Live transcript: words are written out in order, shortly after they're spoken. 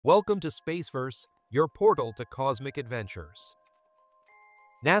Welcome to Spaceverse, your portal to cosmic adventures.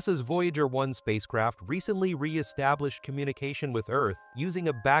 NASA's Voyager 1 spacecraft recently re-established communication with Earth using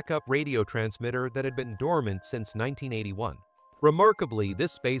a backup radio transmitter that had been dormant since 1981. Remarkably,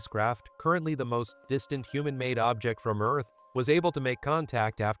 this spacecraft, currently the most distant human-made object from Earth, was able to make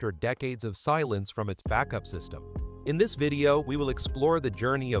contact after decades of silence from its backup system. In this video, we will explore the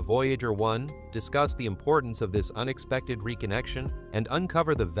journey of Voyager 1, discuss the importance of this unexpected reconnection, and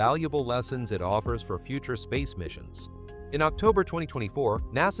uncover the valuable lessons it offers for future space missions. In October 2024,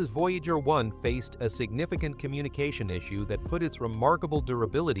 NASA's Voyager 1 faced a significant communication issue that put its remarkable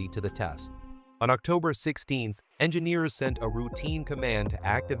durability to the test. On October 16th, engineers sent a routine command to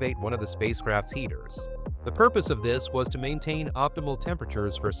activate one of the spacecraft's heaters. The purpose of this was to maintain optimal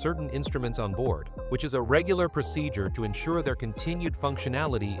temperatures for certain instruments on board, which is a regular procedure to ensure their continued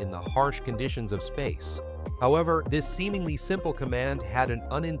functionality in the harsh conditions of space. However, this seemingly simple command had an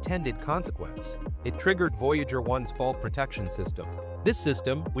unintended consequence. It triggered Voyager 1's fault protection system. This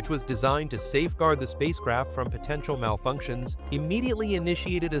system, which was designed to safeguard the spacecraft from potential malfunctions, immediately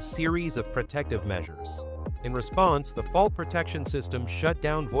initiated a series of protective measures. In response, the fault protection system shut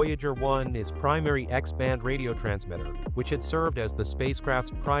down Voyager 1's primary X-band radio transmitter, which had served as the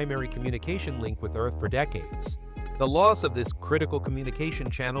spacecraft's primary communication link with Earth for decades. The loss of this critical communication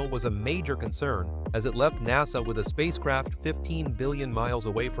channel was a major concern, as it left NASA with a spacecraft 15 billion miles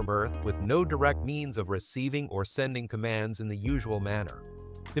away from Earth with no direct means of receiving or sending commands in the usual manner.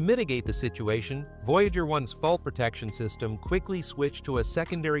 To mitigate the situation, Voyager 1's fault protection system quickly switched to a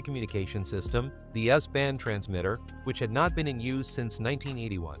secondary communication system, the S-band transmitter, which had not been in use since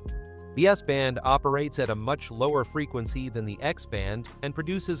 1981. The S-band operates at a much lower frequency than the X-band and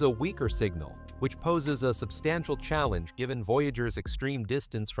produces a weaker signal, which poses a substantial challenge given Voyager's extreme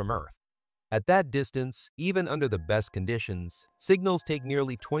distance from Earth. At that distance, even under the best conditions, signals take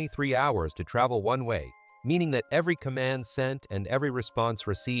nearly 23 hours to travel one way, meaning that every command sent and every response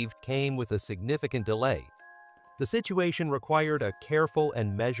received came with a significant delay. The situation required a careful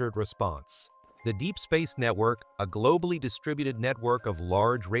and measured response. The Deep Space Network, a globally distributed network of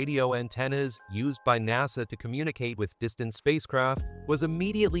large radio antennas used by NASA to communicate with distant spacecraft, was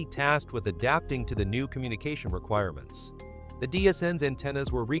immediately tasked with adapting to the new communication requirements. The DSN's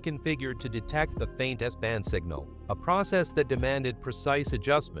antennas were reconfigured to detect the faint S-band signal, a process that demanded precise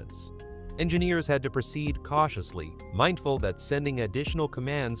adjustments. Engineers had to proceed cautiously, mindful that sending additional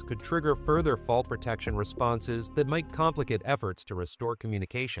commands could trigger further fault protection responses that might complicate efforts to restore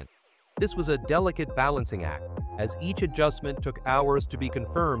communication. This was a delicate balancing act, as each adjustment took hours to be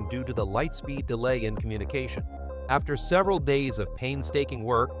confirmed due to the light-speed delay in communication. After several days of painstaking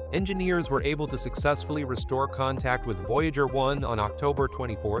work, engineers were able to successfully restore contact with Voyager 1 on October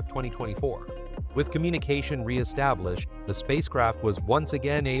 24, 2024. With communication re-established, the spacecraft was once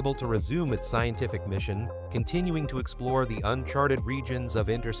again able to resume its scientific mission, continuing to explore the uncharted regions of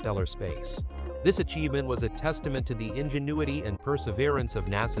interstellar space. This achievement was a testament to the ingenuity and perseverance of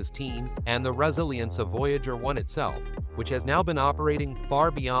NASA's team and the resilience of Voyager 1 itself, which has now been operating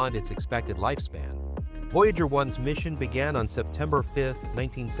far beyond its expected lifespan. Voyager 1's mission began on September 5,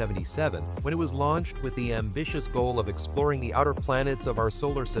 1977, when it was launched with the ambitious goal of exploring the outer planets of our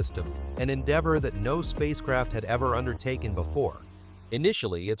solar system, an endeavor that no spacecraft had ever undertaken before.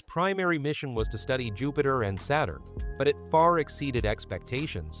 Initially, its primary mission was to study Jupiter and Saturn, but it far exceeded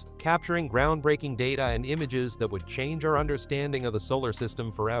expectations, capturing groundbreaking data and images that would change our understanding of the solar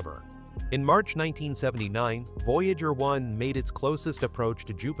system forever. In March 1979, Voyager 1 made its closest approach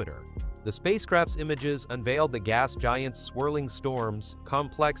to Jupiter. The spacecraft's images unveiled the gas giant's swirling storms,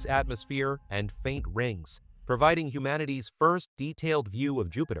 complex atmosphere, and faint rings, providing humanity's first detailed view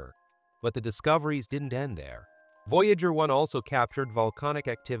of Jupiter. But the discoveries didn't end there. Voyager 1 also captured volcanic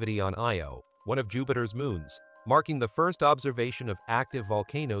activity on Io, one of Jupiter's moons, marking the first observation of active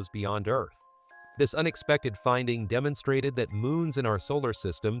volcanoes beyond Earth. This unexpected finding demonstrated that moons in our solar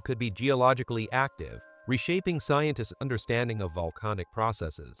system could be geologically active, reshaping scientists' understanding of volcanic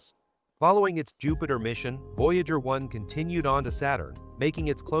processes. Following its Jupiter mission, Voyager 1 continued on to Saturn, making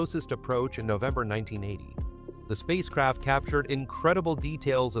its closest approach in November 1980. The spacecraft captured incredible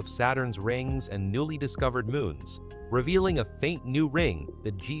details of Saturn's rings and newly discovered moons, revealing a faint new ring,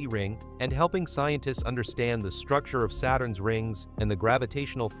 the G ring, and helping scientists understand the structure of Saturn's rings and the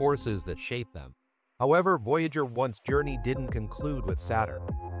gravitational forces that shape them. However, Voyager 1's journey didn't conclude with Saturn.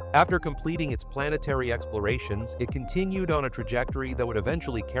 After completing its planetary explorations, it continued on a trajectory that would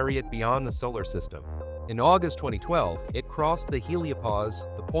eventually carry it beyond the solar system. In August 2012, it crossed the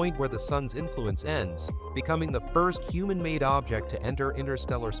heliopause, the point where the sun's influence ends, becoming the first human-made object to enter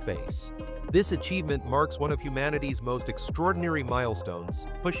interstellar space. This achievement marks one of humanity's most extraordinary milestones,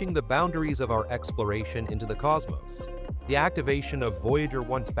 pushing the boundaries of our exploration into the cosmos. The activation of Voyager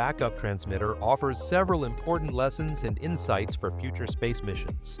 1's backup transmitter offers several important lessons and insights for future space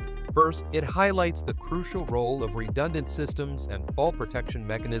missions. First, it highlights the crucial role of redundant systems and fault protection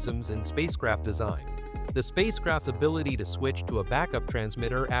mechanisms in spacecraft design. The spacecraft's ability to switch to a backup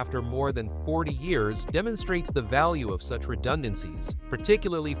transmitter after more than 40 years demonstrates the value of such redundancies,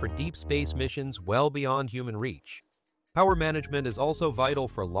 particularly for deep space missions well beyond human reach. Power management is also vital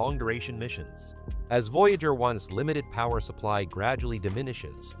for long-duration missions. As Voyager 1's limited power supply gradually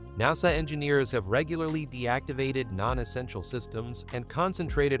diminishes, NASA engineers have regularly deactivated non-essential systems and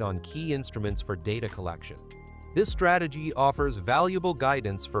concentrated on key instruments for data collection. This strategy offers valuable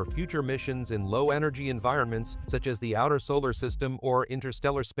guidance for future missions in low-energy environments such as the outer solar system or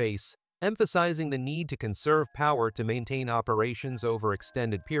interstellar space, emphasizing the need to conserve power to maintain operations over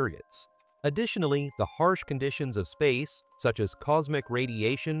extended periods. Additionally, the harsh conditions of space, such as cosmic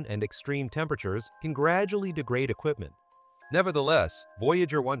radiation and extreme temperatures, can gradually degrade equipment. Nevertheless,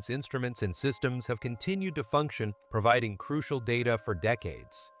 Voyager 1's instruments and systems have continued to function, providing crucial data for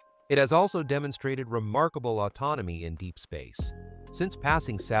decades. It has also demonstrated remarkable autonomy in deep space. Since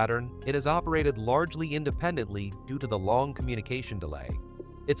passing Saturn, it has operated largely independently due to the long communication delay.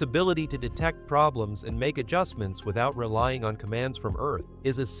 Its ability to detect problems and make adjustments without relying on commands from Earth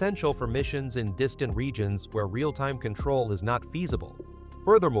is essential for missions in distant regions where real-time control is not feasible.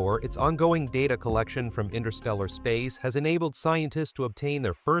 Furthermore, its ongoing data collection from interstellar space has enabled scientists to obtain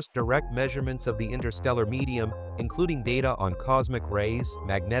their first direct measurements of the interstellar medium, including data on cosmic rays,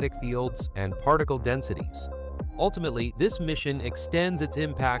 magnetic fields, and particle densities. Ultimately, this mission extends its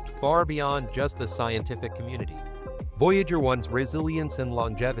impact far beyond just the scientific community. Voyager 1's resilience and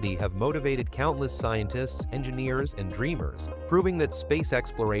longevity have motivated countless scientists, engineers, and dreamers, proving that space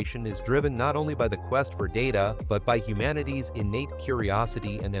exploration is driven not only by the quest for data, but by humanity's innate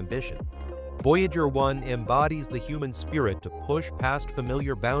curiosity and ambition. Voyager 1 embodies the human spirit to push past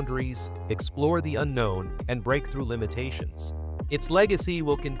familiar boundaries, explore the unknown, and break through limitations. Its legacy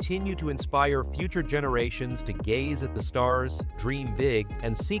will continue to inspire future generations to gaze at the stars, dream big,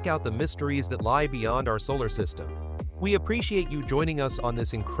 and seek out the mysteries that lie beyond our solar system. We appreciate you joining us on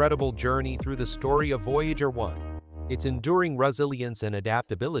this incredible journey through the story of Voyager 1. Its enduring resilience and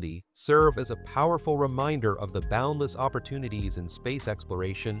adaptability serve as a powerful reminder of the boundless opportunities in space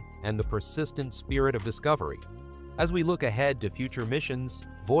exploration and the persistent spirit of discovery. As we look ahead to future missions,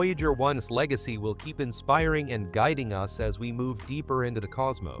 Voyager 1's legacy will keep inspiring and guiding us as we move deeper into the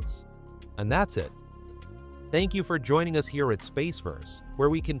cosmos. And that's it. Thank you for joining us here at Spaceverse,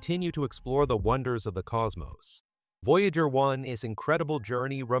 where we continue to explore the wonders of the cosmos. Voyager 1's incredible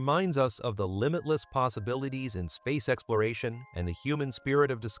journey reminds us of the limitless possibilities in space exploration and the human spirit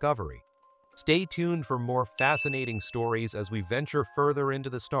of discovery. Stay tuned for more fascinating stories as we venture further into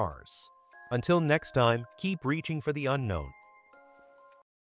the stars. Until next time, keep reaching for the unknown.